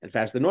And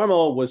Faster Than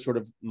Normal was sort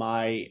of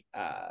my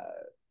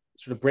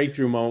sort of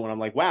breakthrough moment when I'm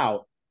like,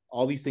 wow,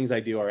 all these things I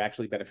do are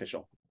actually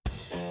beneficial.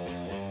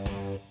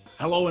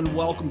 Hello and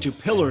welcome to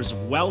Pillars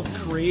of Wealth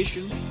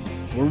Creation,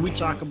 where we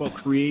talk about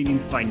creating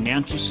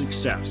financial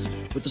success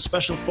with a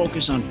special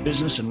focus on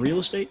business and real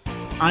estate.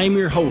 I'm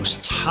your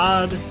host,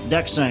 Todd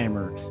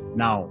Dexheimer.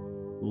 Now,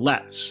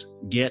 let's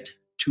get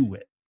to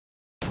it.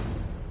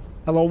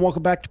 Hello and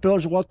welcome back to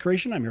Pillars of Wealth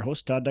Creation. I'm your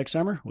host, Todd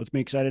Dexheimer. With me,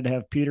 excited to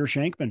have Peter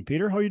Shankman.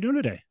 Peter, how are you doing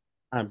today?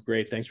 I'm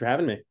great. Thanks for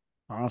having me.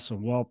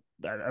 Awesome. Well,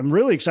 I'm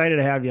really excited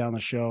to have you on the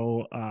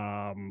show.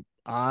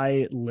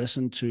 I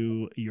listened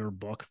to your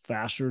book,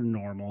 Faster Than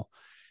Normal,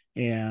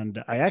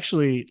 and I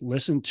actually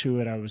listened to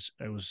it. I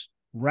was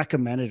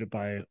recommended it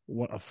by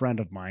a friend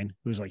of mine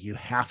who was like, "You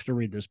have to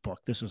read this book.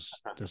 This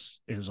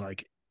is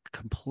like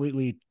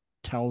completely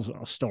tells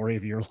a story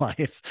of your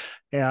life."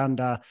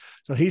 And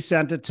so he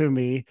sent it to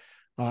me,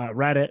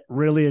 read it,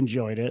 really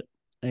enjoyed it,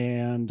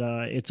 and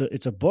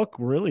it's a book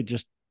really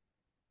just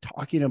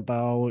talking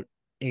about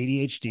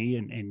ADHD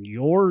and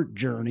your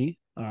journey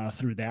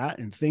through that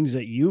and things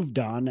that you've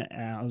done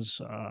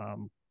as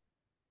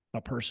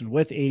a person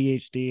with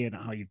ADHD and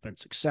how you've been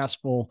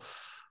successful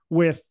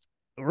with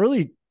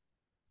really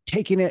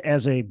taking it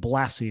as a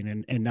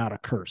blessing and not a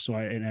curse. So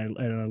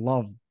I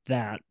love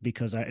that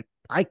because I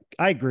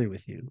agree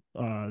with you,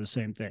 the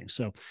same thing.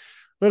 So a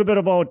little bit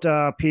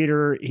about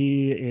Peter.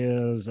 He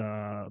is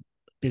a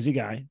busy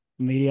guy,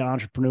 media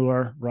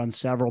entrepreneur, runs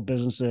several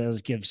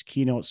businesses, gives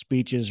keynote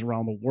speeches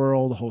around the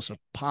world, hosts a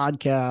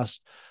podcast,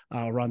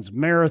 runs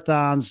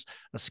marathons,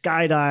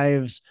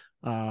 skydives,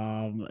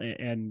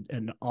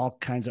 and all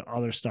kinds of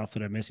other stuff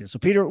that I'm missing. So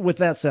Peter, with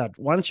that said,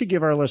 why don't you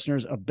give our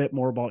listeners a bit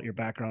more about your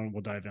background and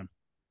we'll dive in.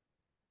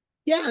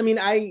 Yeah, I mean,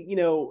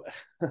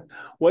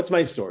 what's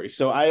my story?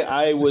 So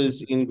I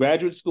was in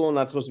graduate school,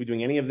 not supposed to be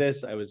doing any of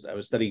this. I was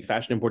studying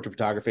fashion and portrait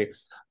photography.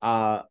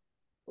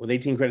 With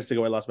 18 credits to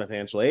go, I lost my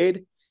financial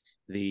aid.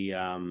 The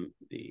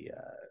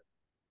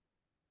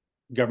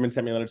government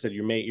sent me a letter that said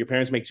your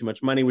parents make too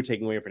much money, we're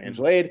taking away your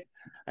financial aid.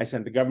 I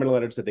sent the government a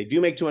letter that said they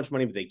do make too much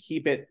money, but they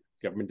keep it.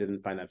 The government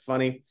didn't find that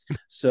funny.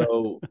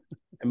 So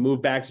I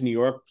moved back to New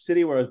York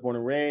City, where I was born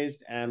and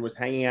raised, and was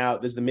hanging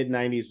out. This is the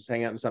mid-90s, was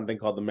hanging out in something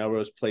called the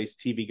Melrose Place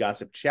TV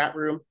Gossip Chat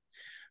Room.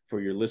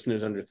 For your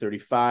listeners under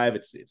 35,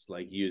 it's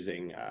like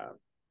using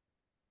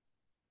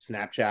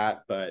Snapchat,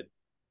 but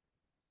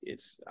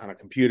it's on a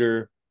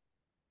computer,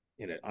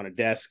 on a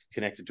desk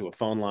connected to a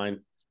phone line,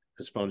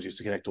 because phones used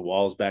to connect to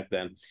walls back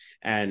then.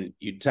 And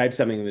you'd type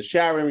something in this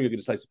chat room, you get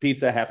a slice of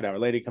pizza, half an hour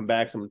later, come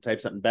back, someone type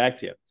something back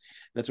to you. And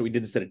that's what we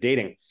did instead of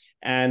dating.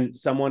 And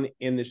someone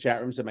in this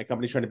chat room said, my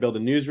company's trying to build a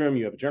newsroom.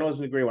 You have a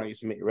journalism degree. Why don't you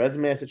submit your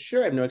resume? I said,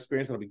 sure, I have no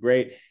experience. That'll be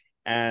great.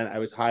 And I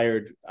was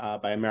hired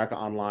by America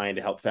Online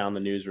to help found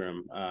the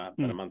newsroom about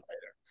a month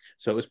later.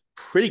 So it was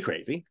pretty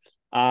crazy.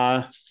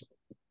 It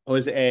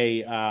was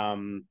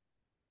a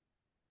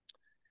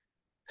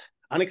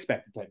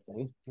unexpected type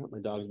thing. My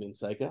dog's being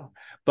psycho.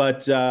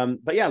 But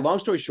yeah, long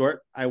story short,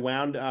 I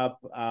wound up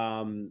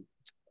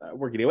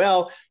working at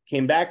AOL,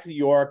 came back to New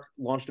York,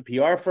 launched a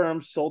PR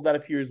firm, sold that a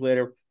few years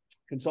later,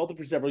 consulted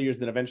for several years,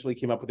 then eventually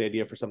came up with the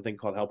idea for something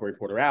called Help a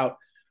Reporter Out,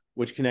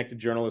 which connected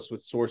journalists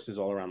with sources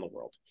all around the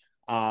world.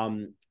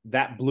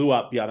 That blew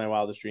up beyond my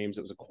wildest dreams.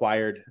 It was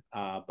acquired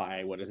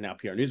by what is now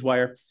PR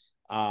Newswire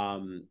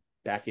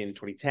back in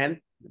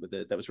 2010.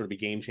 That was sort of a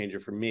game changer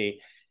for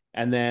me.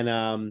 And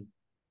then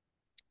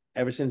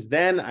ever since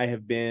then, I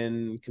have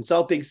been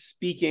consulting,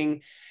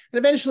 speaking, and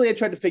eventually I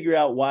tried to figure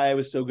out why I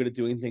was so good at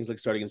doing things like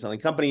starting and selling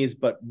companies,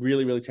 but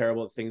really, really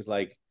terrible at things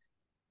like,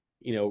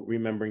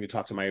 remembering to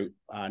talk to my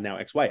now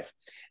ex-wife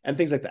and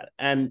things like that.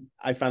 And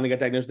I finally got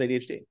diagnosed with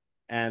ADHD,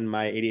 and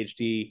my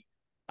ADHD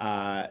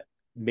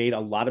made a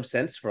lot of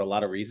sense for a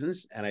lot of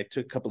reasons. And I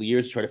took a couple of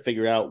years to try to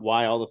figure out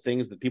why all the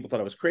things that people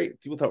thought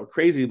were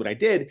crazy when I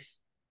did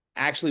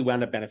actually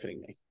wound up benefiting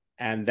me.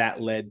 And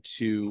that led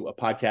to a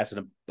podcast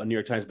and a New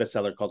York Times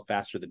bestseller called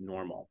Faster Than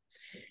Normal.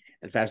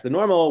 And Faster Than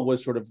Normal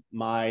was sort of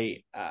my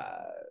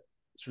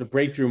sort of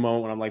breakthrough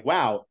moment when I'm like,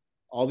 wow,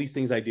 all these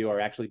things I do are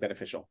actually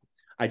beneficial.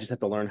 I just have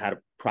to learn how to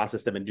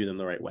process them and do them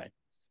the right way.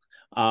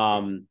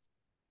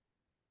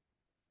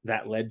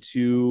 That led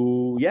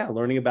to,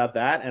 learning about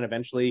that, and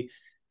eventually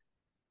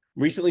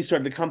recently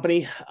started a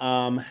company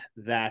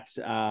that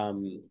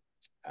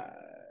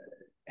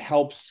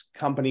helps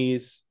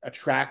companies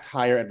attract,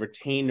 hire, and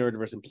retain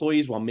neurodiverse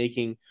employees while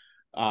making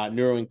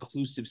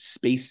neuro-inclusive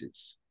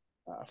spaces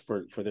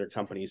for their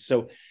companies.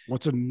 So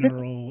what's a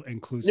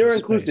neuro-inclusive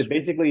space?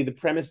 Basically the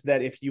premise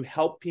that if you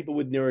help people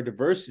with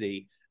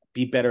neurodiversity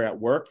be better at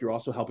work, you're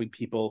also helping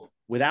people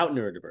without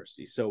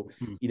neurodiversity. So,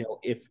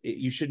 if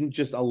you shouldn't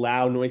just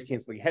allow noise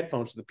canceling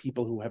headphones to the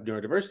people who have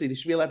neurodiversity, they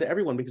should be allowed to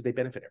everyone because they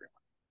benefit everyone.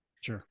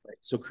 Sure. Right?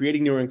 So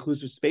creating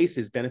neuro-inclusive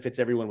spaces benefits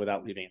everyone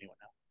without leaving anyone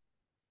out.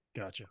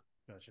 Gotcha.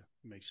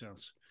 Makes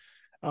sense.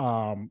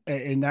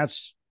 And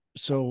that's,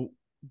 so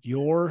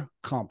your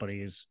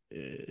company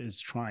is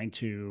trying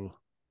to,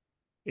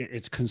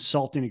 it's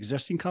consulting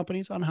existing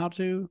companies on how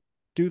to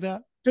do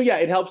that? So yeah,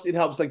 it helps. It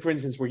helps. Like for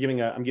instance, I'm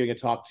giving a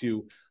talk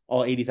to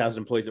all 80,000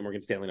 employees at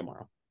Morgan Stanley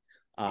tomorrow,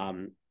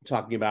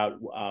 talking about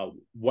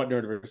what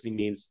neurodiversity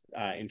means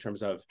in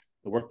terms of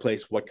the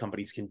workplace, what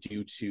companies can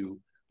do to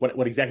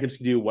what executives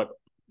can do, what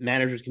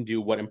managers can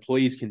do, what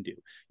employees can do.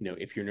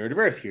 If you're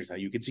neurodiverse, here's how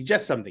you can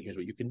suggest something. Here's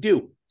what you can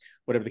do,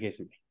 whatever the case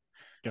may be.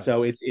 Yeah.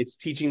 So it's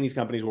teaching these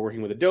companies. We're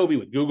working with Adobe,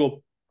 with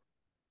Google,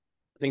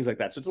 things like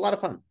that. So it's a lot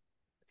of fun.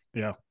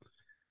 Yeah.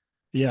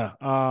 Yeah.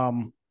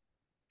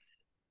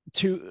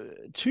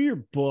 To your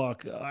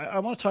book, I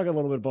want to talk a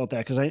little bit about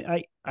that, because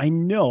I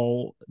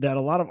know that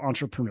a lot of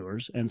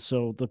entrepreneurs, and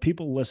so the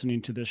people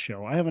listening to this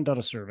show, I haven't done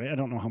a survey. I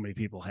don't know how many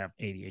people have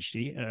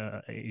ADHD,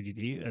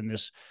 ADD in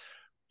this,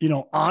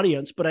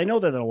 audience, but I know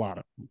that a lot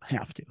of them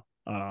have to,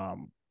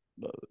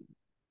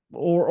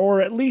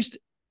 or at least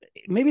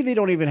maybe they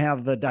don't even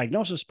have the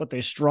diagnosis, but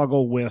they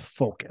struggle with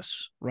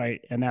focus,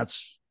 right? And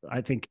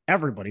I think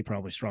everybody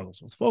probably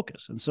struggles with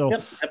focus. And so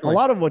a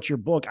lot of what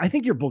I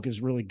think your book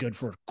is really good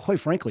for,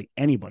 quite frankly,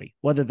 anybody,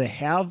 whether they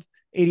have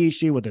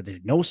ADHD, whether they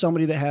know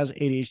somebody that has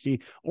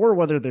ADHD, or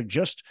whether they're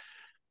just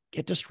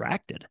get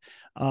distracted.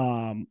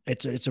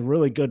 It's a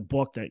really good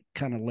book that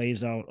kind of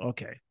lays out,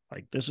 okay,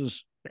 like this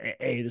is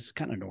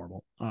kind of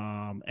normal.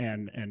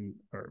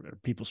 Or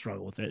people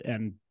struggle with it.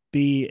 And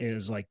B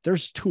is like,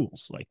 there's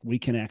tools like we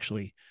can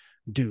actually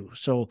do.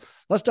 So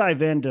let's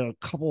dive into a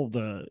couple of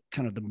the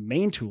kind of the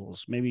main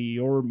tools, maybe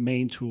your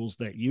main tools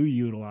that you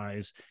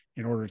utilize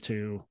in order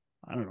to,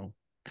 I don't know,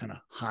 kind of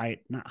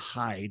not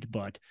hide,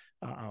 but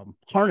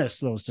harness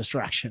those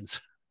distractions.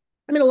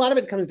 I mean, a lot of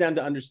it comes down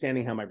to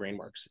understanding how my brain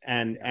works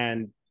and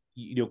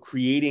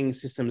creating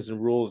systems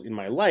and rules in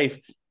my life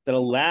that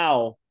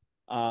allow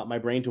my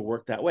brain to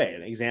work that way.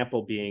 An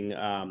example being,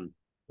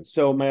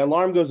 so my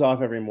alarm goes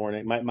off every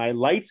morning. My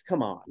lights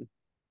come on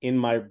in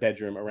my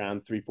bedroom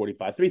around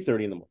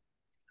 3:30 in the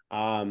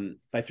morning.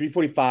 By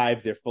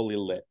 3:45, they're fully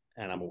lit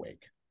and I'm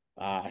awake.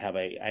 I have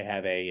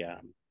a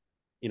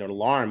an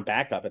alarm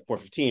backup at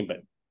 4:15,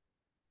 but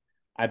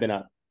I've been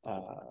up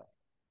for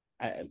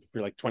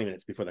like 20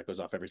 minutes before that goes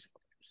off every single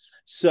day.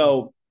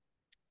 So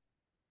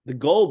the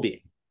goal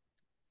being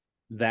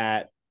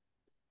that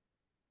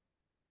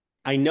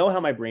I know how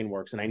my brain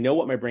works and I know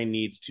what my brain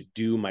needs to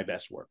do my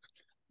best work.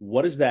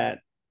 What does that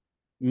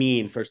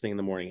mean first thing in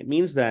the morning? It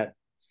means that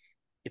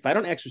if I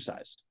don't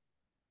exercise,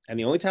 and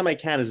the only time I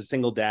can as a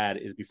single dad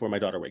is before my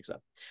daughter wakes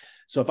up.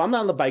 So if I'm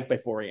not on the bike by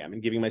 4 a.m.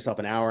 and giving myself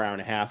an hour and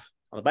a half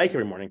on the bike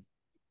every morning,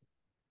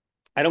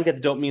 I don't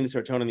get the dopamine, the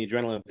serotonin, the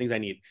adrenaline, the things I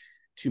need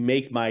to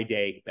make my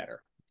day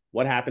better.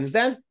 What happens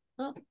then?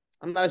 Well,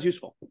 I'm not as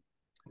useful,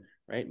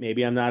 right?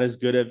 Maybe I'm not as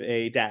good of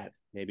a dad.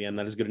 Maybe I'm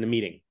not as good in a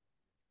meeting,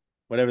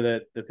 whatever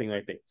the thing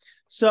might be.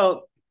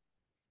 So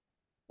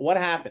what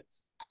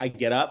happens? I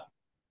get up,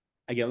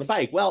 I get on the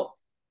bike. Well,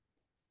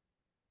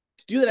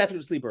 to do that, I have to go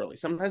to sleep early.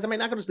 Sometimes I might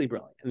not go to sleep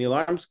early. And the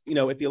alarms,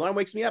 if the alarm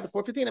wakes me up at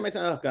 4:15, I might say,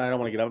 oh God, I don't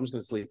want to get up. I'm just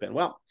going to sleep in.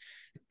 Well,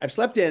 I've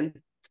slept in.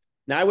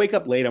 Now I wake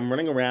up late. I'm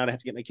running around. I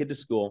have to get my kid to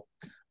school.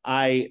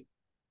 I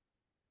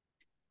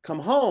come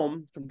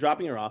home from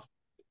dropping her off.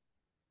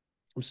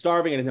 I'm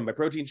starving. I didn't have my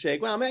protein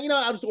shake. Well, man,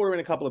 I'll just order in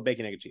a couple of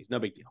bacon, egg, and cheese. No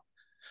big deal.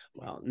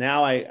 Well,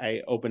 now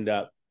I opened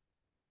up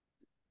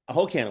a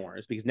whole can of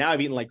worms because now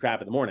I've eaten like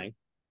crap in the morning.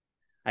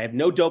 I have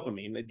no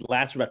dopamine. It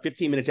lasts for about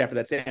 15 minutes after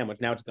that sandwich.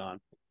 Now it's gone.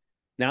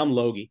 Now I'm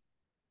logy.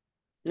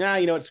 Nah,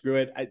 you know what? Screw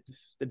it.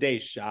 The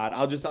day's shot.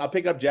 I'll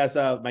pick up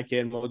Jessa, my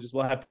kid, and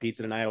we'll have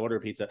pizza tonight. I'll order a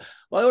pizza.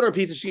 Well, I order a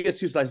pizza. She gets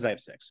 2 slices. I have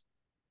 6.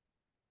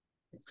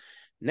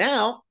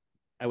 Now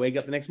I wake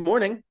up the next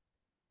morning.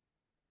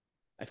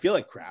 I feel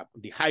like crap. I'm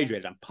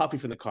dehydrated. I'm puffy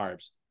from the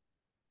carbs.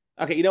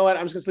 Okay, you know what?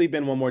 I'm just gonna sleep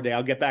in one more day.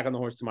 I'll get back on the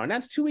horse tomorrow. Now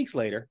it's 2 weeks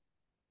later.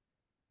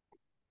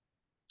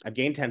 I've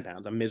gained 10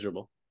 pounds. I'm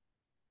miserable.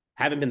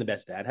 Haven't been the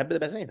best dad. Haven't been the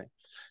best anything.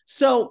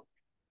 So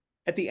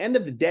at the end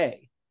of the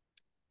day,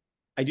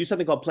 I do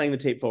something called playing the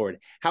tape forward.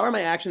 How are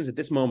my actions at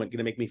this moment going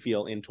to make me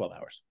feel in 12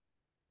 hours?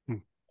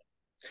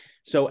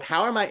 So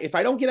if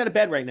I don't get out of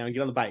bed right now and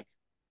get on the bike,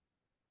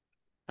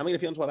 how am I going to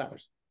feel in 12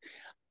 hours?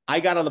 I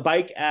got on the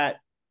bike at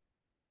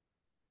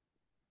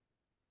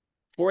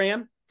 4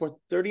 a.m.,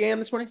 4:30 a.m.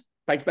 this morning.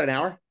 Biked about an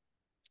hour.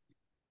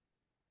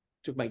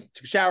 Took a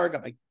shower,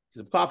 got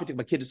some coffee, took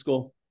my kid to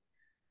school,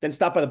 then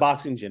stopped by the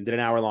boxing gym, did an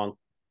hour-long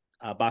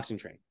boxing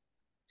training.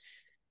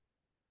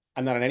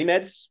 I'm not on any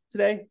meds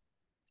today.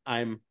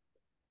 I'm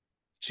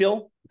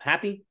chill,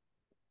 happy.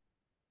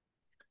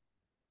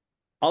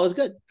 All is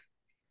good,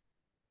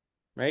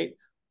 right?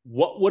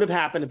 What would have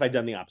happened if I'd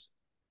done the opposite?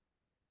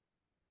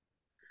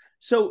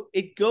 So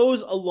it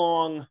goes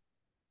along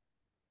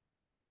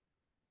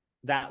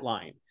that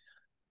line.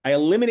 I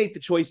eliminate the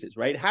choices,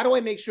 right? How do I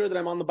make sure that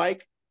I'm on the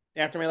bike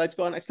after my lights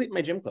go on? I sleep in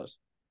my gym clothes.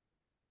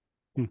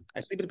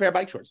 I sleep in a pair of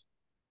bike shorts.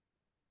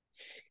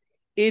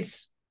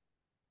 It's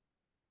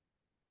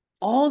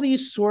all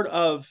these sort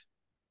of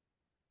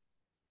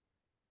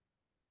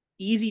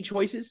easy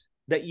choices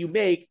that you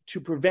make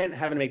to prevent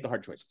having to make the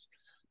hard choices.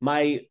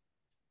 My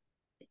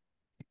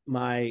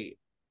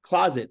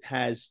closet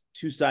has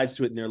 2 sides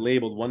to it and they're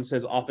labeled. One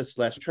says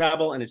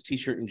office/travel and it's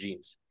t-shirt and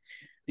jeans.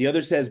 The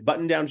other says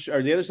button down,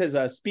 or the other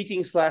says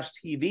speaking /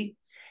 TV,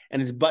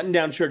 and it's button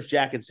down shirts,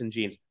 jackets, and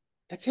jeans.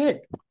 That's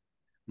it.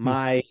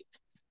 My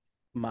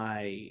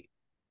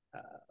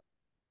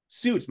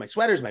suits, my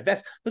sweaters, my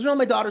vests, those are all in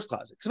my daughter's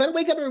closet. Because if I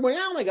wake up every morning,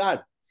 oh my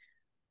God,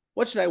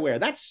 what should I wear?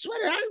 That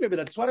sweater, I remember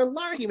that sweater.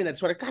 Laura gave me that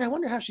sweater. God, I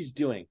wonder how she's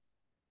doing.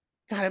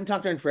 God, I haven't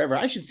talked to her in forever.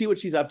 I should see what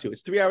she's up to.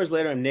 It's 3 hours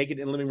later. I'm naked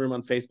in the living room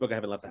on Facebook. I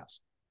haven't left the house.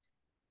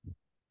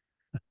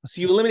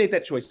 So you eliminate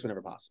that choice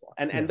whenever possible.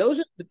 And those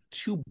are the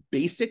two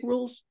basic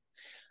rules.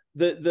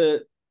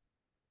 The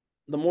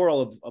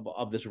moral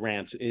of this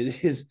rant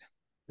is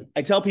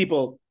I tell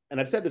people,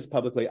 and I've said this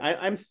publicly,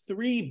 I'm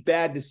 3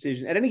 bad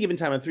decisions at any given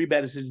time. I'm 3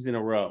 bad decisions in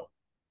a row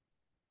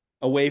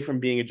away from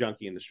being a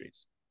junkie in the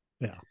streets.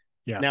 Yeah.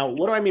 Yeah. Now,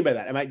 what do I mean by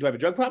that? Do I have a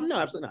drug problem? No,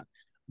 absolutely not.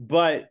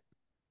 But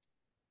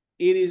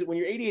it is when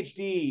you're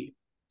ADHD,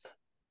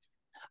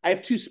 I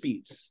have 2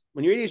 speeds.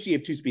 When you're ADHD, you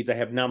have 2 speeds. I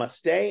have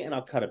namaste and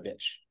I'll cut a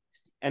bitch.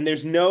 And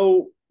there's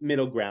no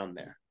middle ground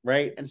there,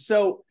 right? And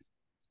so,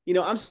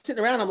 I'm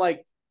sitting around, I'm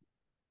like,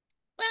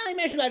 well, I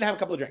may should have a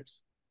couple of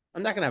drinks.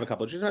 I'm not going to have a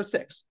couple of drinks. I have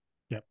 6.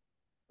 Yep.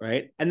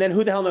 Right? And then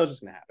who the hell knows what's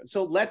going to happen?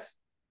 So let's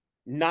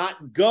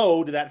not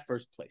go to that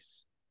first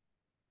place.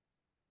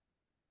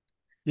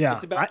 Yeah.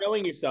 It's about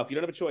knowing yourself. You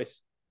don't have a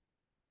choice.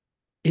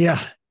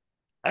 Yeah.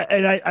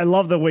 And I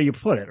love the way you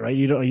put it, right?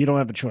 You don't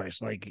have a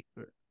choice. Like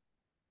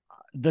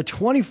the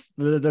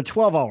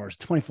 12 hours,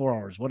 24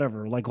 hours,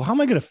 whatever. Like, well, how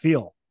am I going to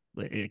feel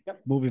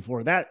moving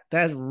forward? That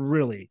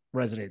really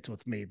resonates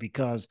with me,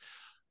 because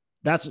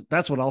that's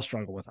what I'll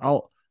struggle with.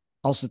 I'll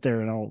sit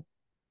there and I'll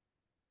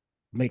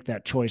make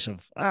that choice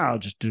of, I'll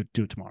just do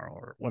it tomorrow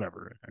or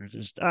whatever. And it's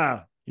just,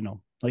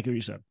 like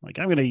you said, like,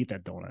 I'm going to eat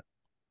that donut.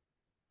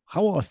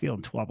 How will I feel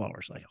in 12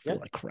 hours? Like, I'll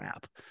feel like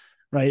crap.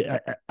 Right.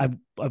 I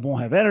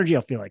won't have energy.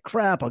 I'll feel like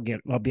crap. I'll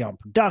be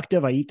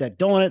unproductive. I eat that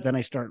donut. Then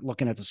I start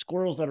looking at the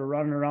squirrels that are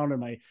running around in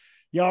my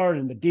yard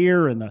and the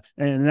deer and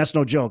that's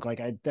no joke.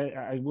 Like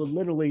I will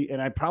literally,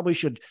 and I probably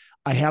should,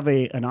 I have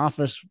an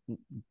office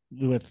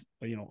with,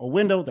 a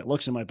window that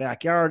looks in my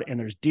backyard, and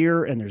there's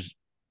deer and there's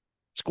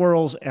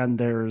squirrels and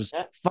there's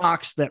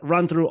fox that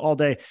run through all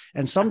day.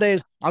 And some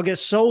days I'll get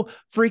so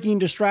freaking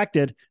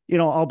distracted,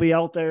 I'll be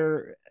out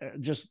there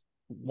just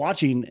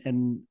watching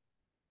and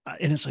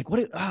it's like,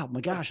 oh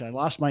my gosh, I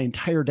lost my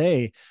entire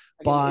day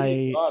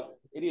by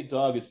idiot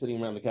dog is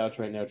sitting around the couch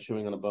right now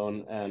chewing on a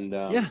bone,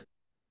 and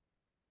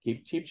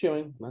keep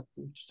chewing. I'm not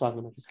just talking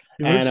about this.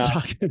 And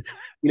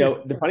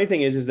the funny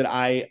thing is that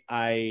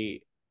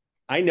I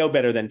know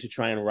better than to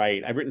try and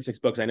write. I've written 6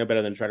 books. I know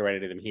better than to try to write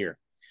any of them here.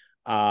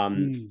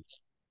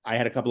 I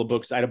had a couple of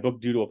books. I had a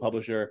book due to a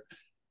publisher.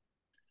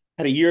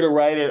 Had a year to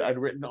write it. I'd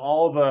done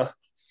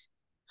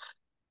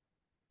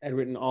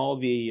all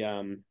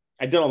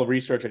the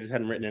research. I just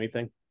hadn't written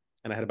anything.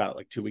 And I had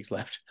about 2 weeks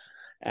left.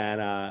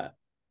 And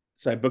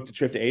so I booked a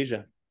trip to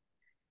Asia.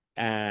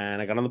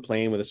 And I got on the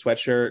plane with a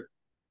sweatshirt,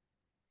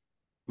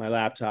 my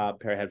laptop,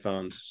 pair of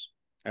headphones.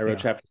 I wrote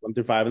chapters 1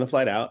 through 5 on the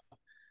flight out.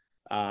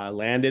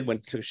 Landed,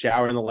 took a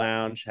shower in the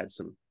lounge, had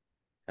some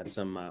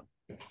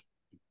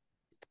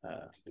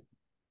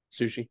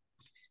sushi.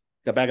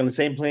 Got back on the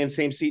same plane,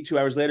 same seat. 2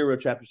 hours later,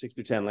 wrote chapter 6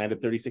 through 10.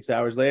 Landed 36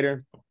 hours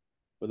later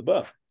with a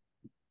book.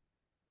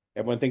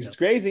 Everyone thinks it's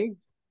crazy.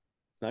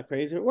 It's not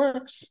crazy. It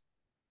works.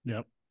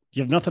 Yep.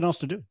 You have nothing else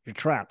to do. You're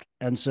trapped.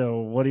 And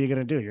so what are you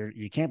going to do?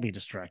 You can't be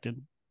distracted.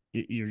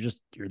 You're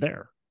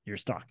there. You're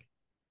stuck.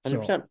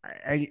 100%.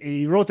 So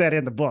you wrote that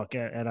in the book,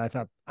 and I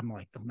thought, I'm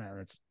like,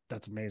 man,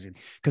 that's amazing.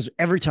 Because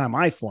every time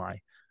I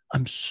fly,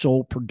 I'm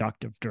so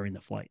productive during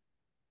the flight.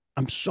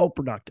 I'm so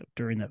productive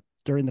during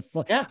the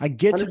flight. Yeah, I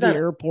get 100%. To the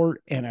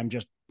airport and I'm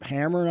just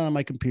hammering on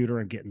my computer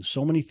and getting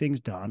so many things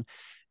done.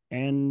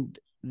 And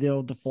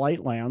the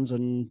flight lands,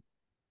 and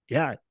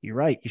yeah, you're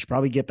right. You should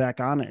probably get back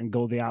on it and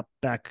go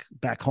back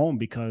home,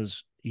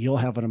 because you'll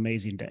have an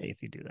amazing day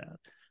if you do that.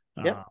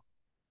 Yeah.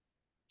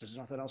 There's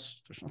nothing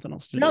else to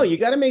do. No, you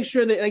got to make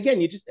sure that,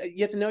 again, you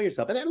have to know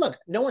yourself. And look,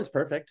 no one's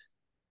perfect,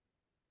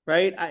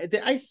 right?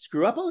 I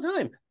screw up all the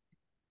time,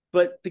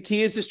 but the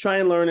key is just try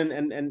and learn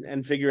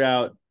and figure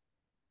out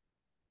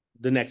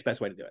the next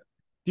best way to do it.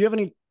 Do you have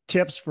any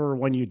tips for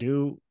when you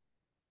do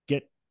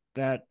get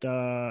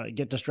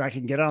distracted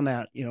and get on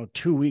that,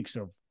 2 weeks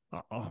of,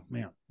 oh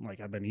man, like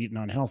I've been eating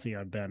unhealthy.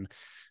 I've been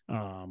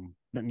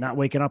not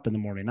waking up in the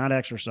morning, not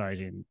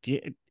exercising.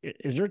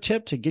 Is there a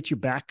tip to get you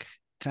back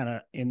kind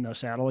of in the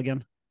saddle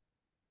again?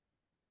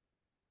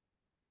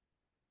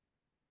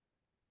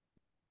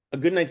 A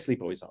good night's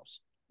sleep always helps.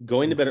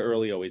 Going to bed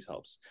early always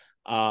helps.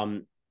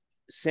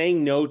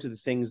 Saying no to the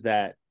things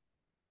that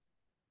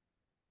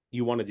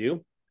you want to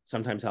do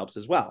sometimes helps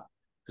as well,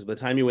 because by the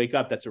time you wake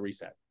up, that's a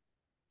reset.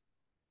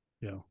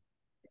 Yeah.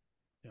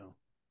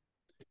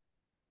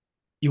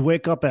 You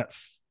wake up at,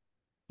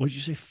 what did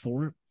you say,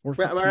 4?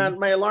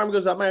 My alarm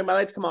goes up. My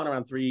lights come on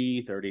around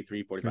 3:30,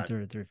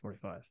 3:45.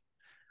 3:45.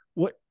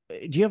 What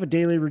do you have a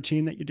daily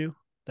routine that you do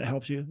that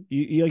helps you?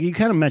 You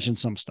kind of mentioned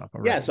some stuff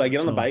already. Yeah, so I get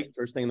on the bike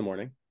first thing in the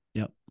morning.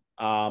 Yep.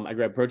 I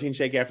grab protein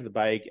shake after the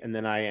bike, and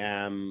then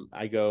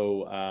I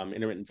go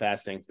intermittent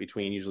fasting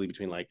usually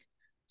between like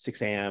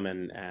 6 a.m.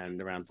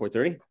 and around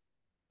 4:30.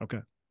 Okay.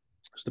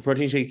 So the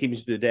protein shake keeps me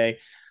through the day.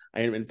 I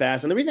intermittent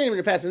fast, and the reason I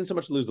intermittent fast isn't so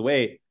much to lose the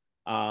weight,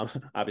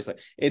 obviously,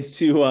 it's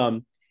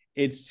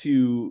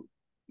to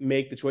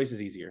make the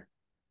choices easier.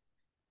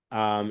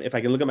 If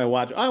I can look at my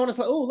watch, I want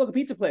to, oh, look, a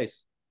pizza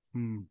place.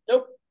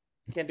 Nope,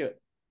 can't do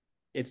it.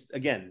 It's,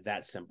 again,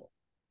 that simple.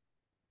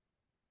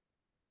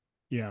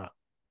 Yeah.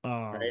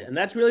 Right. And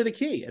that's really the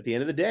key. At the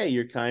end of the day,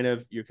 you're kind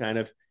of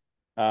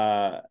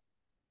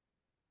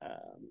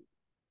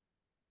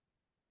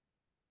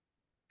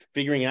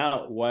figuring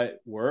out what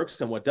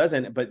works and what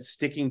doesn't, but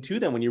sticking to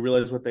them when you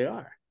realize what they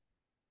are.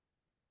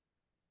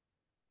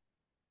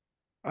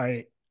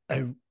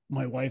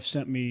 My wife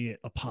sent me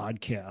a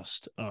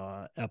podcast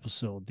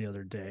episode the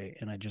other day,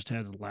 and I just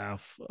had to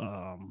laugh.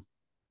 I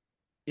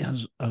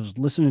was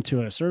listening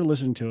to it. I started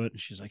listening to it,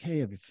 and she's like, "Hey,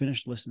 have you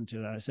finished listening to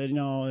that?" I said,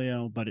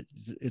 "No, but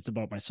it's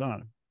about my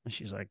son." And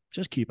she's like,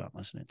 "Just keep on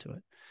listening to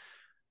it."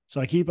 So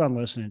I keep on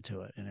listening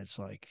to it, and it's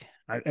like,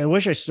 I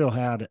wish I still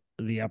had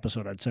the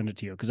episode. I'd send it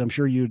to you because I'm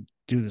sure you'd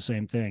do the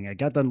same thing. I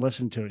got done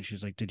listening to it, and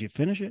she's like, "Did you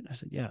finish it?" I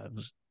said, "Yeah,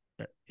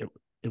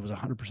 it was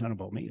 100%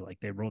 about me. Like,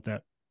 they wrote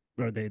that,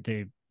 or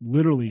they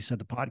literally said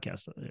the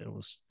podcast. It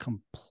was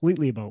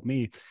completely about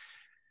me."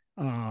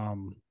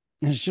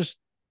 It's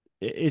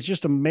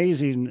just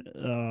amazing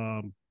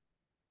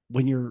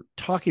when you're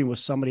talking with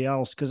somebody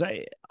else, because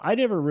I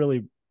never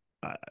really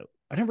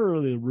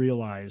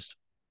realized.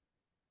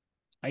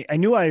 I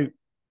knew I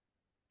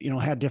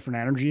had different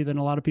energy than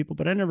a lot of people,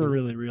 but I never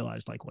really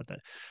realized like what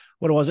it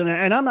was. And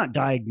I'm not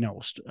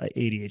diagnosed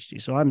ADHD,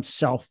 so I'm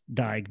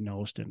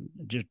self-diagnosed, and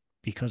just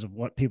because of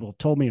what people have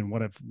told me and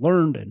what I've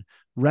learned and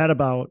read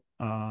about.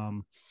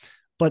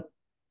 But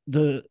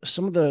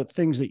some of the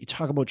things that you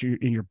talk about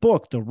in your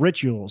book, the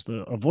rituals,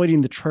 the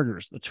avoiding the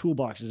triggers, the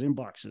toolboxes,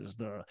 inboxes,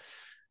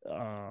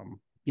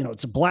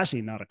 it's a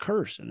blessing, not a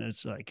curse. And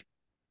it's like,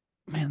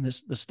 man,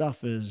 this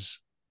stuff is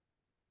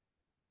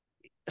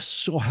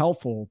so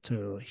helpful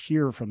to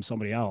hear from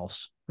somebody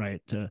else,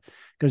 right?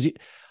 Because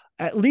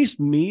at least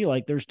me,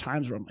 like, there's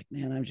times where I'm like,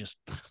 man, I'm just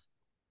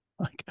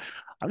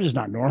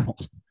not normal,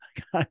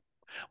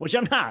 which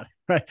I'm not,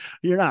 right?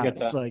 You're not.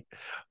 It's like,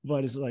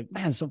 but it's like,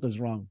 man, something's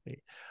wrong with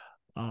me.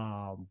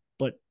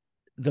 But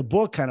the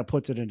book kind of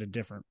puts it into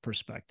different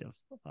perspective.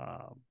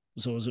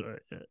 So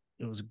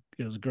it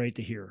was great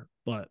to hear.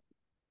 But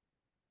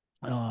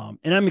and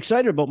I'm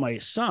excited about my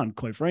son,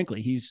 quite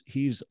frankly. He's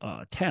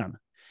 10,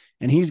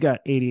 and he's got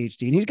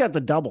ADHD, and he's got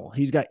the double.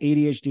 He's got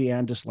ADHD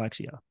and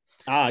dyslexia.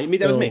 You mean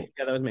that was me?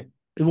 Yeah, that was me.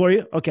 Were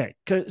you? Okay.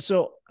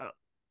 So,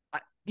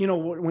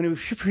 when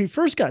he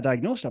first got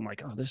diagnosed, I'm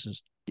like, oh, this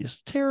is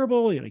just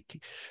terrible.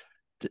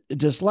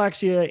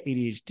 Dyslexia,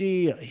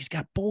 ADHD. He's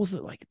got both.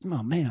 Like,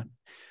 oh man.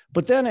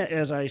 But then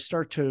as I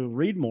start to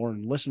read more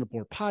and listen to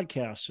more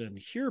podcasts and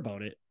hear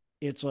about it,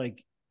 it's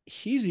like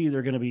he's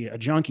either going to be a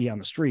junkie on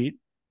the street,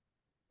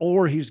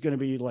 or he's going to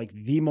be like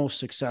the most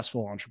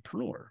successful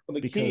entrepreneur. Well,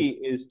 the key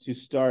is to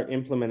start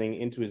implementing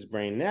into his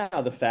brain now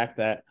the fact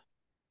that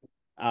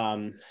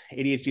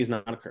ADHD is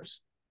not a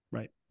curse.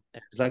 Right.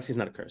 Dyslexia is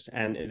not a curse.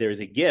 And there is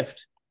a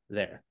gift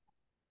there.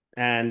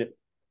 And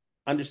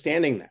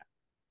understanding that,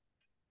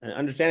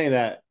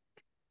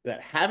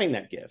 that having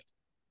that gift,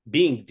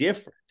 being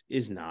different,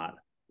 is not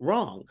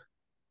wrong.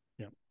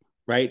 Yeah.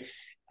 Right.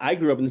 I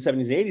grew up in the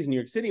 70s and 80s in New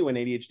York City when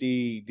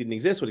ADHD didn't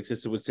exist. What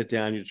existed was sit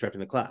down, you're disrupting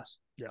the class.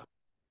 Yeah.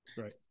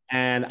 Right.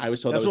 And I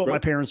was told that's what my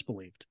parents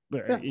believed.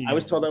 Yeah, I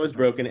was told I was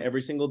broken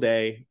every single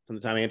day from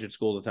the time I entered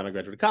school to the time I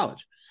graduated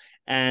college.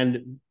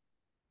 And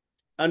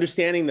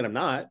understanding that I'm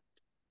not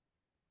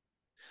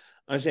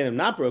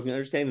broken,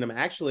 understanding that I'm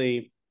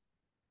actually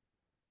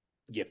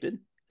gifted,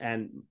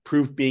 and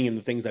proof being in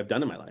the things I've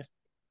done in my life.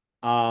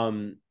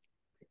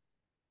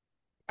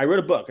 I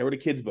wrote a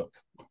kid's book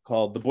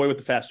called The Boy with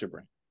the Faster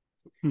Brain.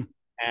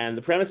 And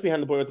the premise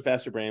behind The Boy with the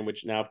Faster Brain,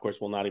 which now, of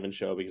course, will not even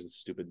show because it's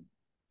stupid.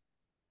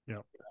 Yeah.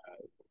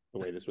 The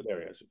way this would,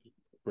 there you go.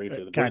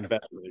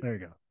 There you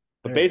go.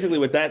 But basically,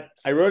 with that,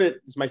 I wrote it.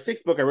 It's my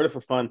 6th book. I wrote it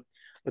for fun.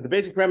 But the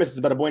basic premise is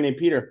about a boy named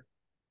Peter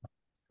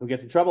who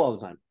gets in trouble all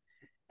the time.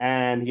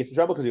 And he gets in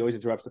trouble because he always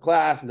interrupts the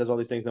class and does all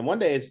these things. Then one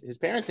day his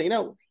parents say,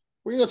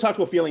 we're going to go talk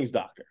to a feelings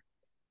doctor.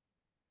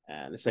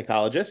 And the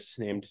psychologist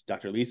named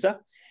Dr. Lisa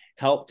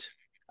helped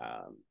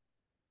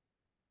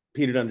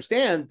Peter to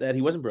understand that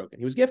he wasn't broken.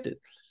 He was gifted.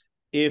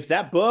 If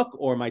that book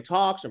or my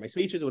talks or my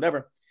speeches or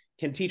whatever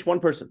can teach one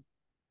person,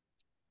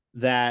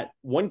 that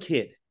one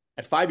kid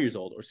at 5 years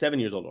old or 7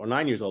 years old or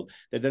 9 years old,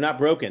 that they're not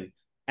broken,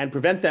 and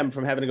prevent them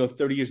from having to go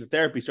 30 years of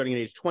therapy starting at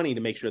age 20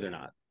 to make sure they're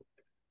not,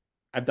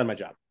 I've done my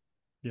job.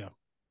 Yeah.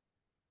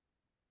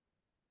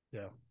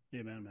 Yeah.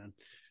 Man.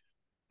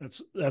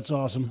 That's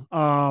awesome.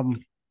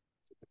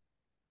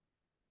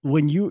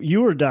 When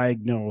you were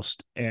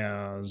diagnosed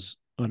as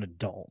an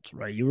adult,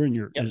 right? You were in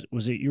your,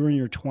 you were in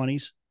your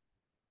 20s?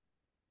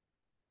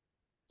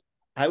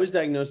 I was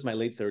diagnosed in my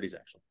late 30s,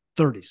 actually.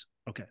 30s.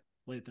 Okay.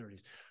 Late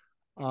 30s.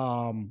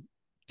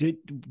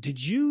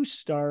 Did you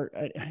start?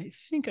 I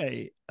think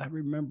I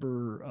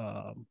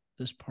remember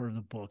this part of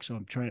the book, so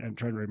I'm trying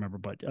to remember.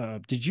 But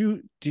did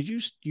you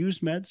use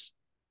meds?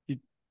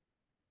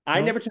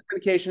 I never took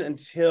medication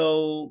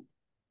until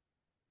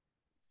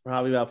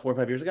probably about 4 or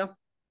 5 years ago.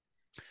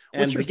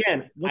 And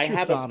again, what's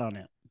your thought on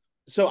it?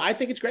 So I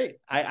think it's great.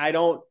 I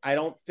don't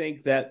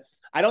think that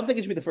it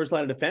should be the first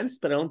line of defense,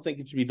 but I don't think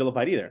it should be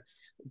vilified either.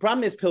 The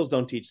problem is pills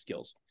don't teach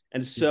skills.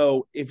 And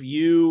so if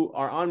you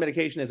are on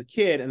medication as a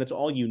kid and that's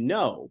all you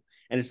know,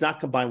 and it's not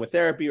combined with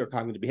therapy or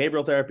cognitive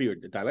behavioral therapy or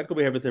dialectical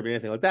behavioral therapy or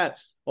anything like that,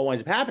 what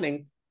winds up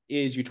happening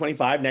is you're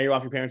 25, now you're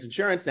off your parents'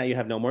 insurance, now you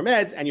have no more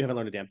meds, and you haven't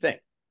learned a damn thing.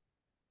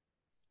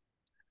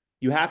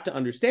 You have to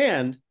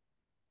understand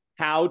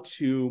how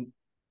to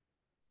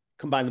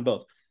combine them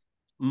both.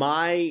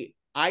 I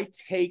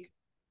take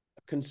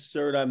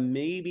Concerta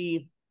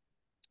maybe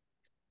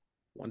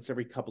once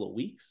every couple of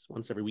weeks,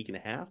 once every week and a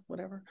half,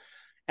 whatever.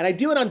 And I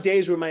do it on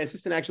days where my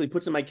assistant actually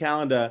puts in my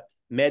calendar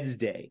meds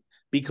day,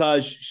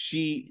 because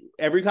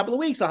every couple of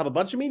weeks, I'll have a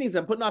bunch of meetings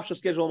I'm putting off. She'll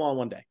schedule them all in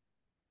one day.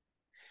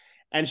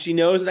 And she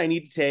knows that I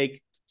need to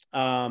take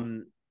a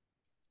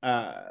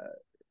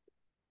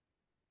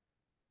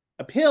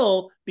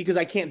pill because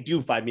I can't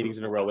do 5 meetings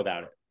in a row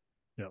without it.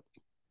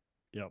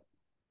 Yep.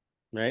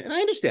 Right. And I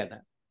understand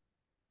that.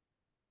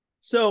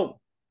 So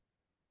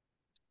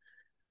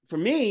for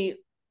me,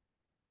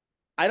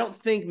 I don't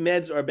think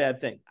meds are a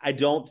bad thing. I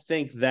don't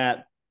think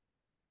that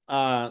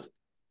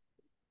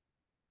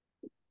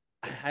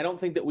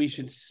we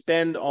should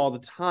spend all the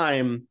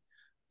time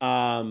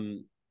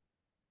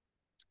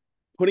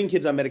putting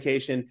kids on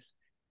medication,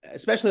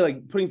 especially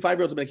like putting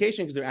 5-year-olds on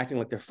medication because they're acting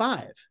like they're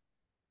 5.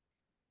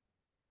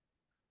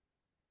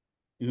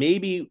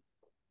 Maybe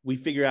we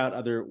figure out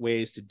other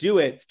ways to do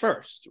it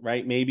first,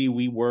 right? Maybe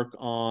we work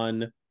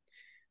on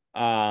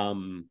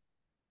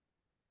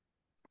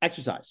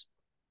exercise,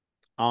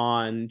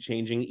 on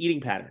changing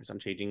eating patterns, on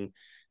changing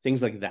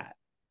things like that.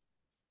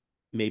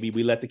 Maybe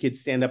we let the kids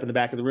stand up in the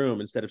back of the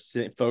room instead of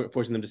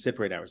forcing them to sit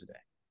for 8 hours a day.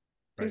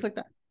 Things like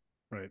that.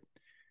 Right.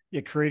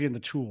 Yeah, creating the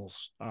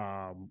tools.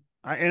 And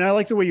I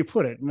like the way you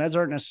put it. Meds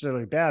aren't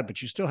necessarily bad,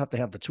 but you still have to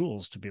have the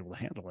tools to be able to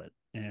handle it.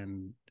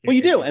 And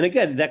you do. And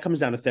again, that comes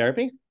down to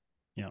therapy.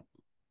 Yeah.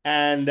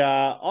 And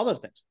all those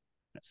things.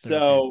 Therapy,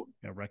 so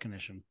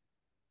recognition.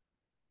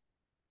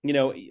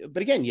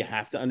 But again, you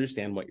have to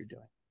understand what you're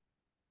doing.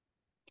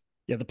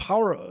 Yeah, the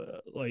power,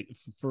 like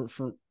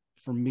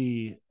for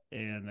me,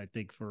 and I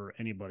think for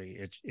anybody,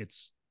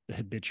 it's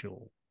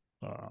habitual.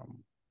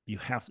 You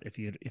have, if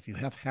you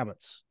have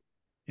habits,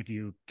 if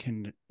you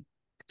can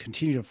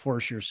continue to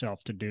force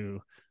yourself to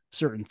do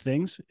certain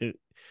things,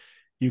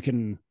 you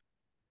can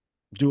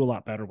do a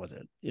lot better with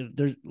it.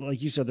 There's,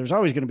 like you said, there's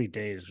always going to be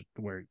days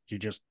where you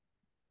just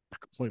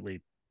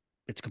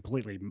it's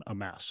completely a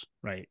mess,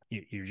 right?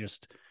 You're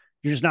just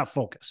not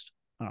focused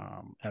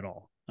at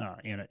all,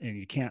 and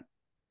you can't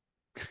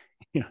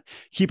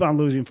keep on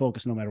losing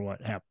focus no matter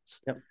what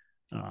happens. Yep.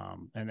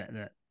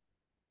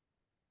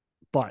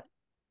 But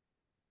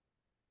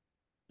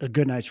a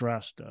good night's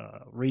rest,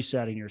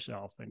 resetting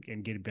yourself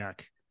and getting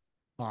back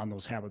on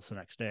those habits the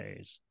next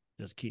day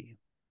is key.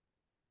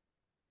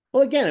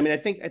 Well, again, I mean, I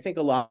think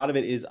a lot of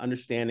it is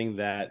understanding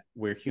that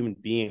we're human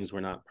beings. We're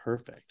not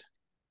perfect.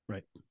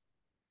 Right.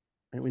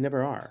 And we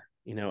never are,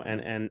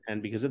 and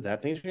because of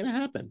that, things are going to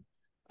happen.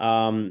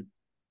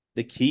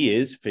 The key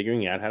is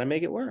figuring out how to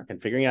make it work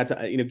and figuring out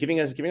to,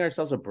 giving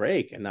ourselves a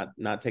break and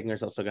not taking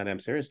ourselves so goddamn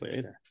seriously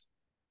either.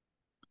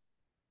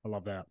 I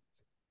love that.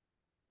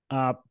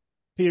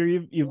 Peter,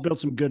 you've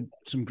built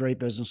some great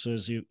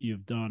businesses.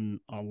 You've done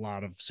a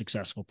lot of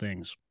successful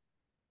things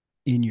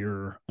in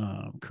your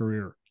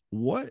career.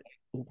 What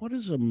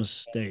is a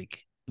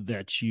mistake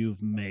that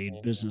you've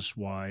made business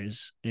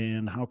wise,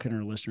 and how can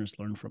our listeners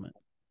learn from it?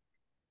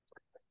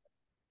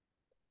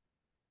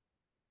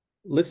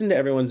 Listen to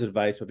everyone's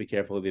advice, but be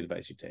careful of the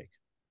advice you take.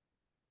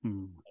 A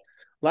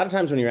lot of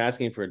times when you're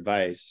asking for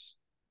advice,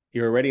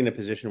 you're already in a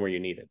position where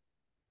you need it.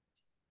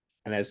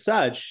 And as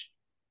such,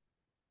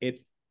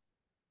 it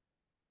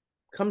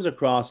comes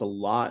across a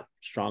lot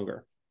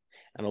stronger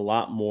and a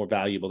lot more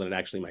valuable than it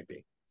actually might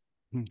be.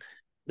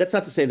 That's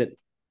not to say that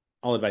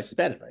all advice is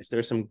bad advice.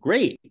 There's some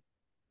great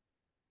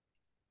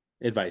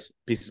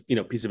piece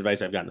of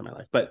advice I've gotten in my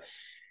life, but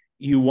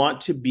you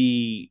want to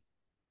be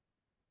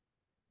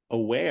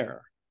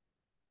aware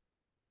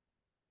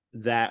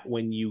that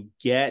when you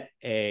get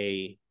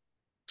a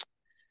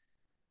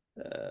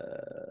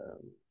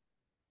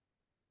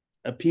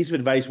piece of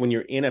advice when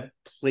you're in a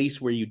place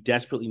where you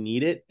desperately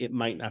need it, it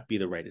might not be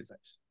the right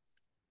advice.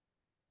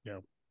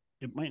 Yeah.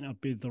 It might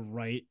not be the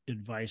right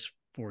advice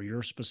for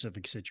your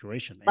specific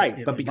situation.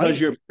 Right. But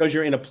because you're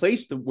in a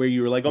place where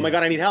you're like, oh my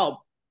God, I need help,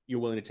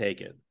 you're willing to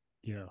take it.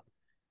 Yeah.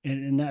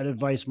 And that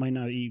advice might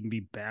not even be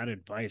bad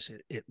advice.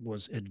 It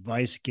was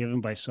advice given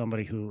by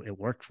somebody who it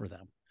worked for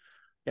them.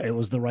 Yep. It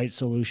was the right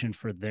solution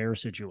for their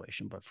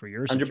situation, but for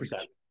your situation,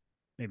 100%.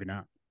 Maybe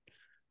not.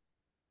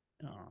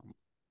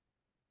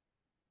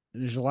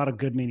 There's a lot of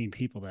good meaning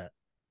people that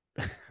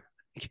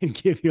can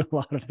give you a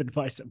lot of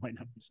advice that might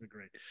not be so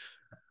great.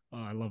 Oh,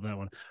 I love that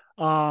one.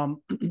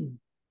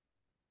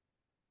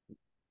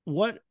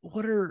 what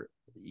are,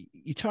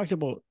 you talked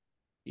about,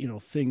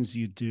 things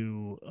you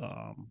do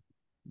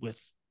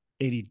with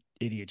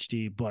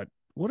ADHD, but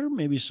what are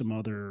maybe some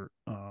other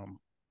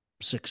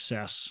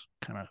success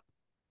kind of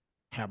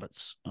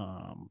habits,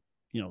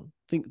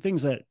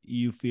 things that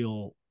you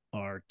feel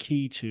are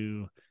key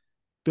to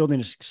building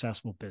a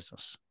successful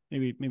business?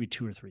 Maybe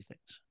two or three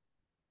things.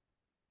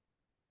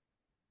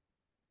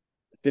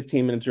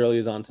 15 minutes early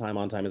is on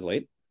time is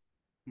late.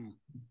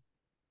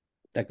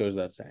 That goes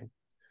without saying.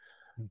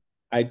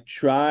 I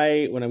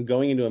try, when I'm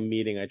going into a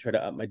meeting, I try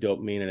to up my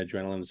dopamine and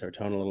adrenaline and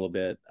serotonin a little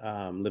bit.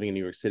 Living in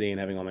New York City and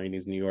having all my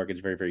meetings in New York, it's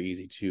very, very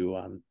easy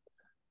to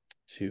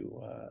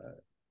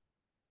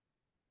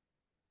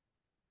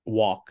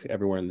walk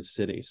everywhere in the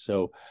city.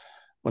 So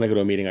when I go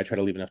to a meeting, I try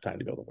to leave enough time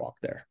to be able to walk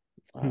there,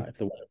 if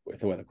the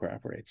weather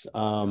cooperates.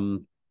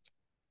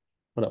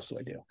 What else do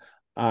I do?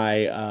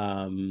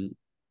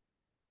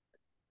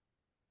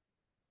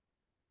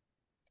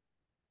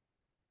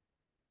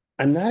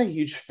 I'm not a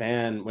huge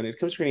fan when it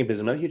comes to creating a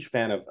business. I'm not a huge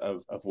fan of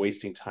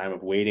wasting time,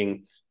 of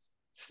waiting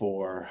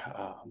for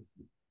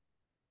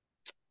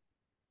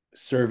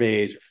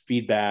surveys or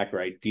feedback or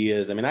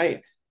ideas. I mean,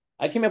 I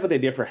came up with the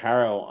idea for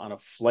Harrow on a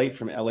flight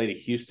from LA to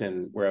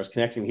Houston, where I was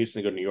connecting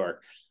Houston to go to New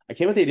York. I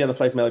came up with the idea on the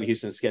flight from LA to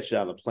Houston and sketched it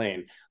out on the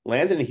plane.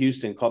 Landed in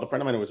Houston, called a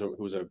friend of mine who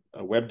was a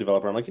web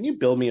developer. I'm like, can you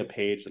build me a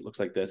page that looks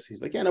like this?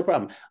 He's like, yeah, no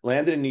problem.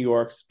 Landed in New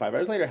York. 5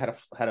 hours later, had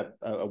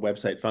a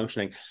website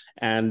functioning,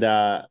 and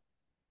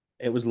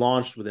it was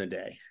launched within a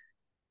day.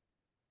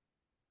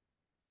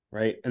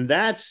 Right. And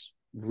that's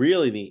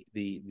really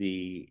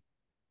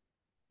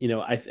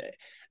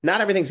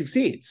not everything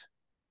succeeds,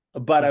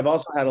 but I've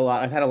also had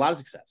I've had a lot of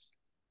success,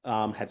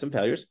 had some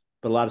failures,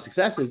 but a lot of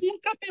successes.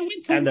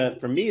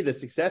 And for me, the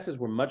successes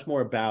were much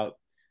more about,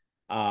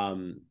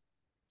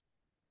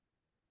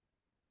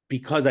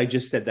 because I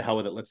just said the hell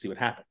with it, let's see what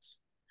happens.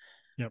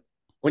 Yep.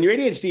 When you're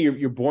ADHD,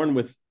 you're born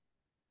with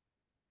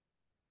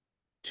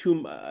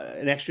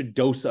an extra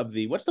dose of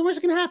the what's the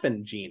worst that can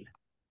happen gene.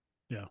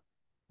 Yeah.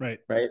 Right.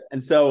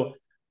 And so,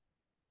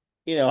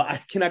 I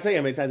cannot tell you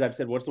how many times I've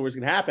said what's the worst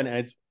that can happen, and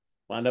it's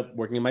wound up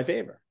working in my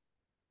favor.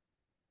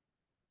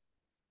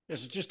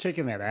 It's just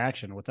taking that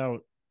action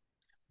without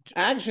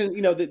action.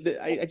 I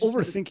just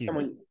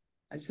overthinking.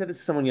 I just said this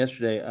to someone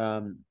yesterday.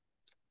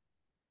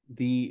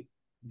 The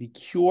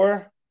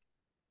cure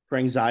for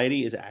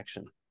anxiety is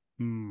action.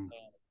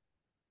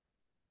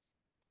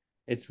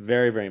 It's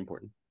very, very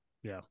important.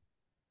 Yeah,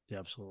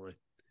 absolutely.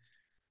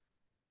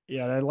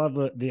 Yeah, and I love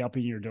the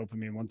upping your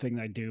dopamine. One thing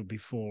I do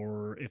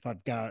before, if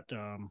I've got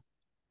a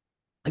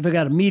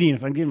meeting,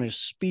 if I'm giving a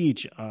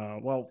speech,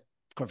 well,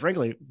 quite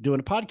frankly, doing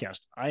a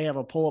podcast, I have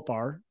a pull-up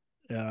bar,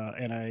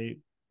 and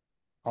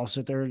I'll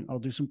sit there and I'll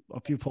do a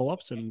few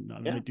pull-ups, and I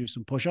might do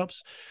some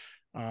push-ups.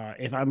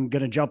 If I'm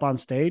going to jump on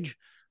stage,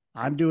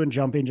 I'm doing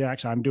jumping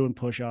jacks. I'm doing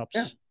push-ups.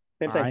 Yeah,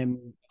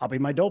 I'm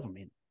upping my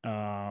dopamine.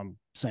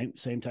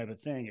 Same type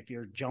of thing. If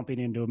you're jumping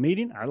into a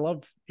meeting, I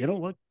love,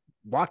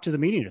 walk to the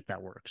meeting if that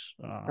works.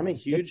 I'm a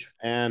huge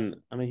fan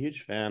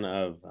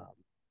of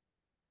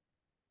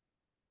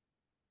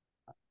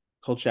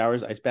cold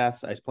showers, ice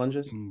baths, ice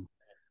plunges.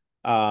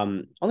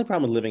 Only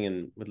problem with living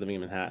in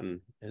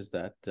Manhattan is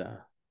that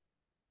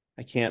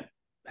I can't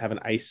have an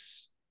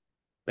ice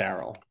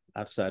barrel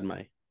outside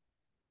my,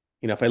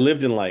 if I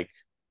lived in like,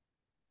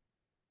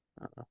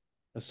 I don't know,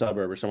 a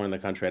suburb or somewhere in the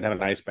country, I'd have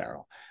an ice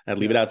barrel. I'd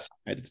leave it outside.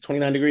 It's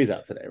 29 degrees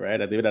out today,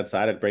 right? I'd leave it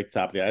outside. I'd break the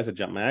top of the ice. I'd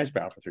jump my ice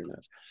barrel for 3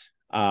 minutes.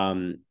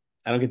 I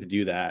don't get to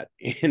do that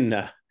in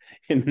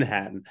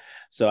Manhattan.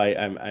 So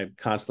I'm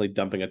constantly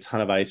dumping a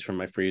ton of ice from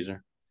my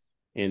freezer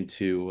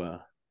into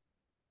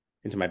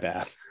my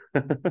bath.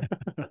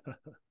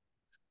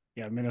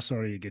 Yeah,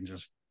 Minnesota, you can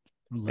just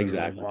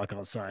literally walk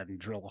outside and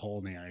drill a hole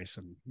in the ice,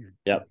 and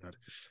yep.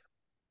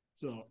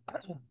 So,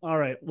 all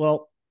right.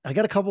 Well, I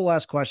got a couple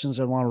last questions.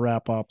 I want to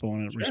wrap up. I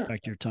want to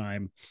respect your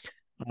time.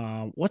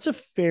 What's a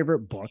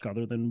favorite book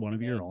other than one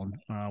of your own?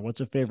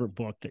 What's a favorite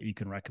book that you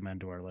can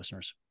recommend to our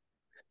listeners?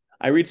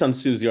 I read Sun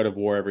Tzu's The Art of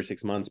War every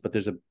 6 months, but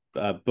there's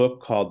a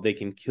book called They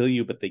Can Kill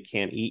You, But They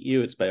Can't Eat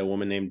You. It's by a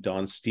woman named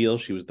Dawn Steele.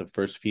 She was the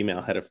first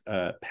female head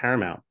of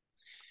Paramount.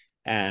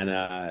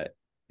 And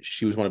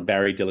she was one of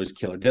Barry Diller's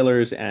killer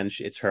dillers. And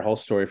it's her whole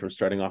story from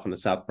starting off in the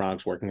South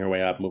Bronx, working her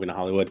way up, moving to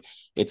Hollywood.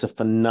 It's a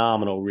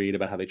phenomenal read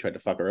about how they tried to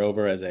fuck her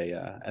over as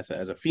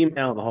a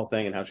female and the whole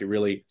thing, and how she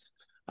really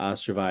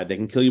survived. They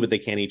Can Kill You, But They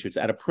Can't Eat You. It's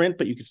out of print,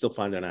 but you can still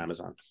find it on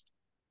Amazon.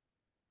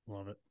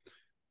 Love it.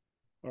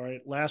 All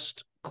right.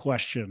 Last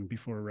question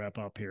before we wrap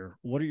up here.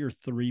 What are your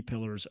 3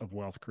 pillars of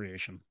wealth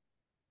creation?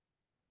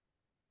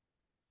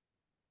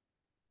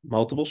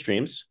 Multiple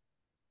streams.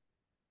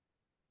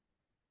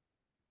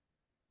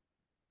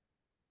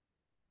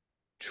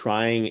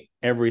 Trying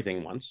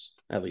everything once,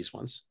 at least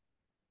once.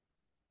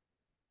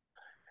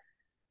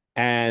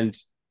 And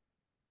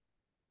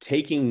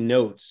taking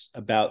notes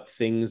about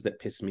things that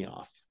piss me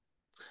off.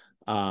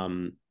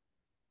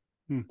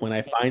 When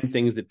I find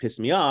things that piss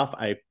me off,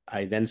 I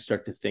then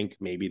start to think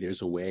maybe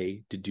there's a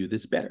way to do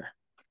this better.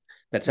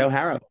 That's how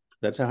Harrow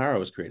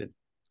was created.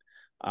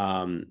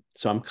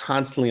 So I'm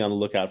constantly on the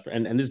lookout for,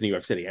 and this is New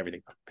York City,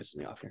 everything pisses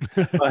me off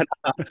here, but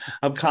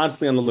I'm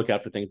constantly on the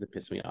lookout for things that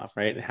piss me off,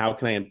 right? And how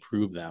can I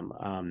improve them?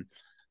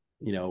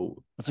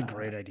 That's a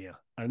great idea.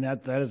 And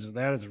that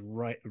is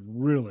right,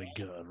 really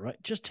good,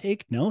 right? Just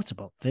take notes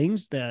about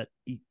things that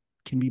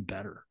can be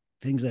better,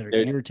 things that are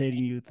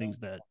irritating you, things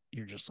that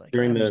you're just like,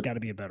 there's got to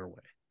be a better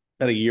way.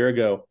 About a year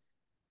ago,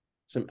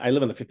 I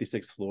live on the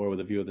 56th floor with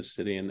a view of the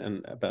city,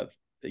 and about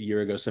a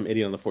year ago, some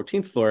idiot on the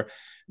 14th floor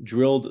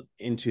drilled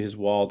into his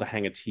wall to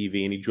hang a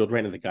TV, and he drilled right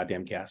into the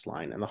goddamn gas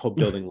line, and the whole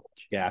building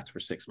leaked gas for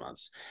 6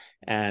 months.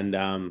 And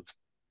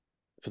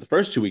for the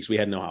first 2 weeks, we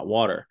had no hot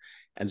water.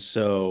 And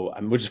so,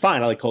 which is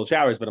fine. I like cold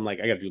showers, but I'm like,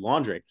 I got to do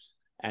laundry.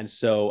 And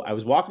so I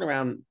was walking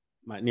around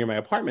near my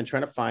apartment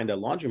trying to find a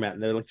laundromat,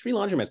 and there are like 3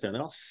 laundromats there, and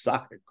they all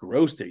suck. They're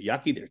gross. They're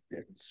yucky.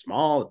 They're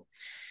small.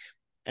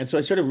 And so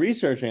I started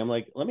researching. I'm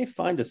like, let me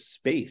find a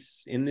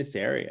space in this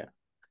area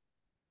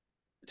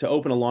to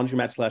open a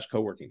laundromat /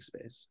 co-working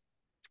space.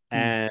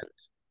 And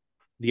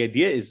the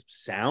idea is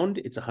sound.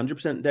 It's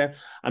 100% there.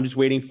 I'm just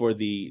waiting for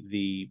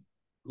the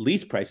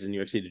lease prices in New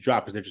York City to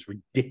drop because they're just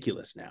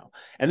ridiculous now.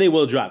 And they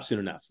will drop soon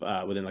enough,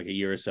 within like a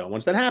year or so.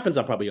 Once that happens,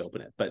 I'll probably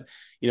open it. But,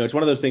 it's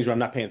one of those things where I'm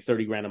not paying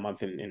 $30,000 a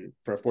month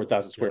for a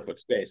 4,000 square foot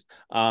space.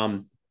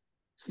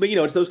 But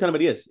it's those kind of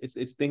ideas.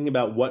 It's thinking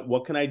about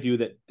what can I do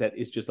that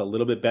is just a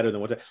little bit better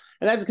than and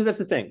that's because that's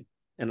the thing.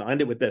 And I'll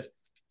end it with this.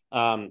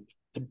 The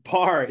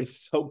bar is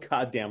so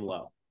goddamn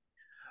low,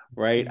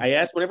 right?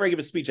 Whenever I give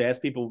a speech, I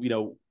ask people,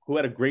 who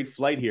had a great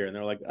flight here? And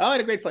they're like, oh, I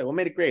had a great flight. What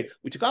made it great?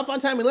 We took off on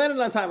time. We landed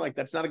on time. Like,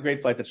 that's not a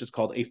great flight. That's just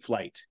called a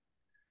flight.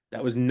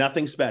 That was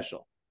nothing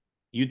special.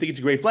 You think it's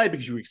a great flight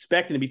because you were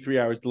expecting to be 3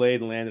 hours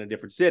delayed and land in a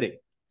different city.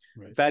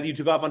 Right. The fact that you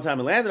took off on time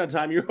and landed on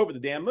time, you're over the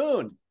damn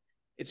moon.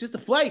 It's just a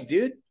flight,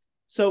 dude.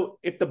 So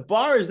if the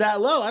bar is that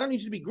low, I don't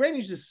need you to be great.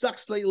 You just suck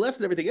slightly less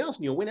than everything else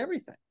and you'll win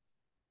everything.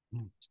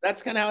 So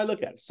that's kind of how I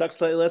look at it. Suck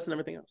slightly less than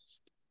everything else.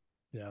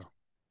 Yeah.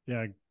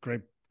 Yeah.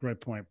 Great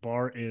point.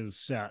 Bar is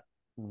set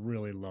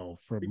really low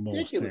for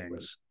most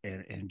things,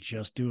 and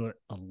just do it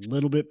a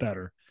little bit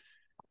better.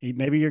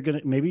 Maybe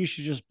you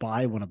should just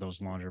buy one of those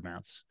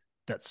laundromats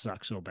that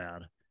suck so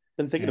bad.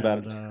 Been thinking about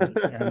it.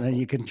 And then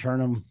you can turn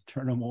them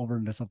over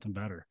into something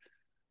better.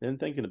 Been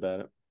thinking about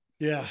it.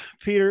 Yeah.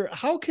 Peter,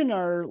 how can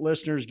our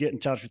listeners get in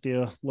touch with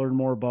you, learn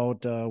more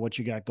about what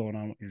you got going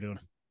on, what you're doing?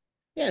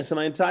 Yeah. So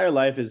my entire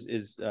life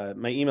is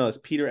my email is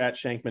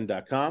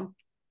peter@shankman.com.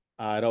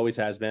 It always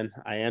has been.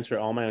 I answer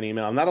all my own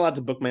email. I'm not allowed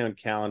to book my own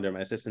calendar.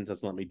 My assistant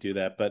doesn't let me do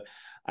that, but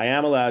I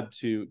am allowed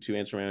to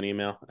answer my own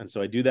email. And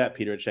so I do that,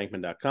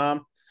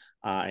 peter@shankman.com.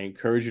 I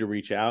encourage you to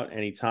reach out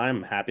anytime.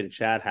 I'm happy to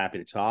chat, happy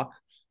to talk.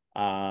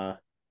 I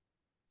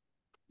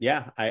have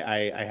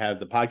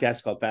the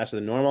podcast called Faster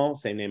Than Normal,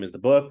 same name as the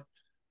book.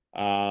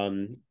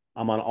 I'm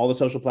on all the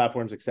social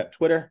platforms except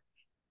Twitter.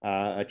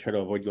 I try to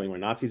avoid going where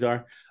Nazis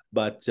are,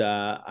 but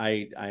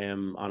I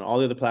am on all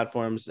the other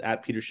platforms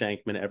at Peter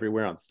Shankman,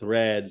 everywhere, on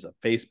Threads, on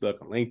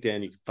Facebook, on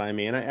LinkedIn. You can find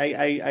me, and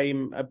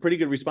I'm a pretty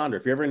good responder.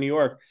 If you're ever in New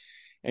York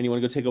and you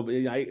want to go take a,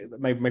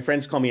 my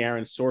friends call me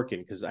Aaron Sorkin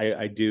because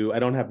I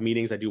don't have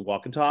meetings. I do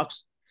walk and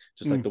talks,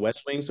 just like the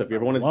West Wing. So if you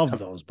ever want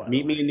to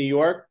meet me in New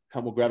York,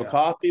 we'll grab a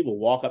coffee. We'll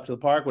walk up to the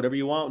park, whatever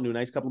you want. We'll do a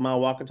nice couple of mile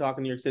walk and talk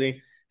in New York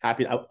City.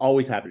 I'm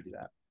always happy to do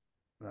that.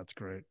 That's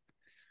great.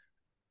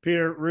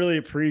 Peter, really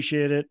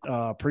appreciate it.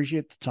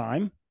 Appreciate the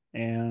time.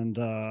 And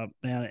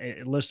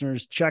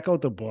listeners, check out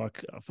the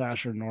book,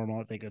 Faster Than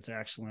Normal. I think it's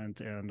excellent.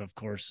 And of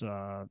course,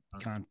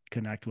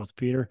 connect with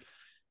Peter.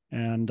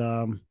 And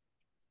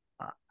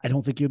I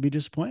don't think you'll be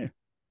disappointed.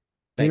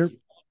 Peter,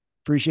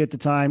 appreciate the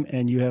time,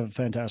 and you have a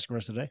fantastic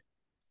rest of the day.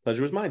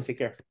 Pleasure was mine. Take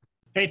care.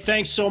 Hey,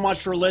 thanks so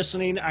much for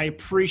listening. I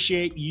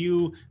appreciate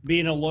you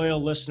being a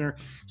loyal listener.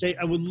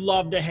 I would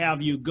love to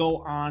have you go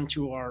on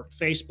to our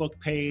Facebook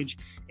page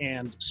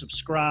and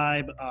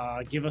subscribe,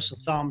 give us a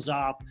thumbs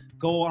up,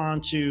 go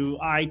on to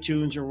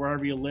iTunes or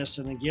wherever you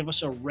listen and give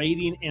us a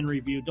rating and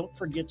review. Don't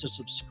forget to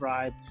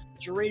subscribe.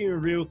 Your rating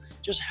and review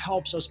just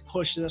helps us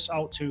push this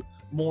out to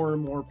more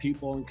and more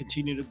people and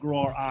continue to grow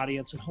our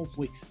audience and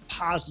hopefully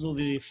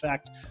positively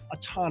affect a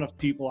ton of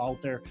people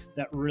out there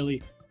that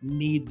really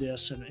need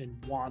this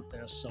and want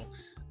this. So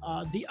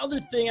the other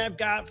thing I've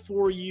got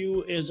for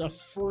you is a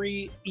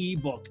free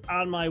ebook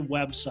on my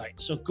website.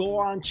 So go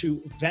on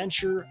to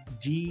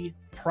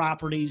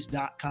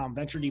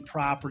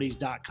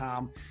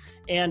venturedproperties.com,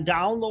 and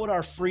download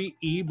our free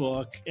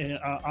ebook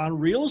on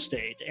real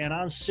estate and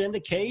on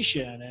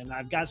syndication. And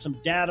I've got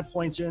some data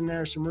points in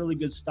there, some really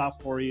good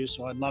stuff for you.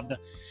 So I'd love to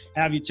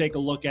have you take a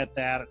look at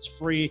that. It's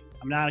free.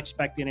 I'm not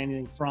expecting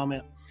anything from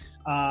it.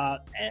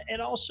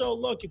 And also,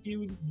 look, if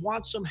you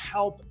want some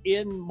help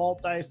in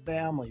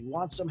multifamily,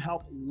 want some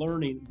help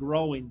learning,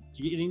 growing,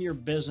 getting your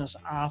business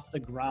off the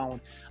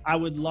ground, I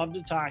would love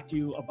to talk to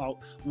you about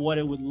what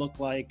it would look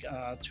like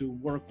to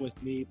work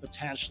with me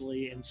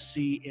potentially and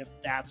see if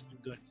that's a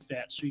good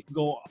fit. So you can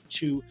go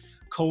to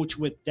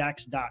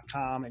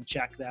coachwithdex.com and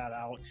check that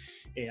out,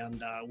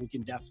 and we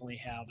can definitely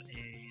have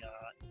a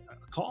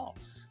call.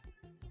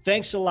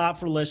 Thanks a lot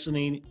for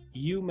listening.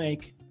 You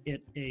make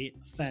it a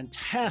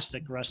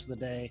fantastic rest of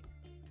the day.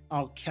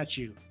 I'll catch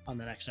you on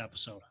the next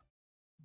episode.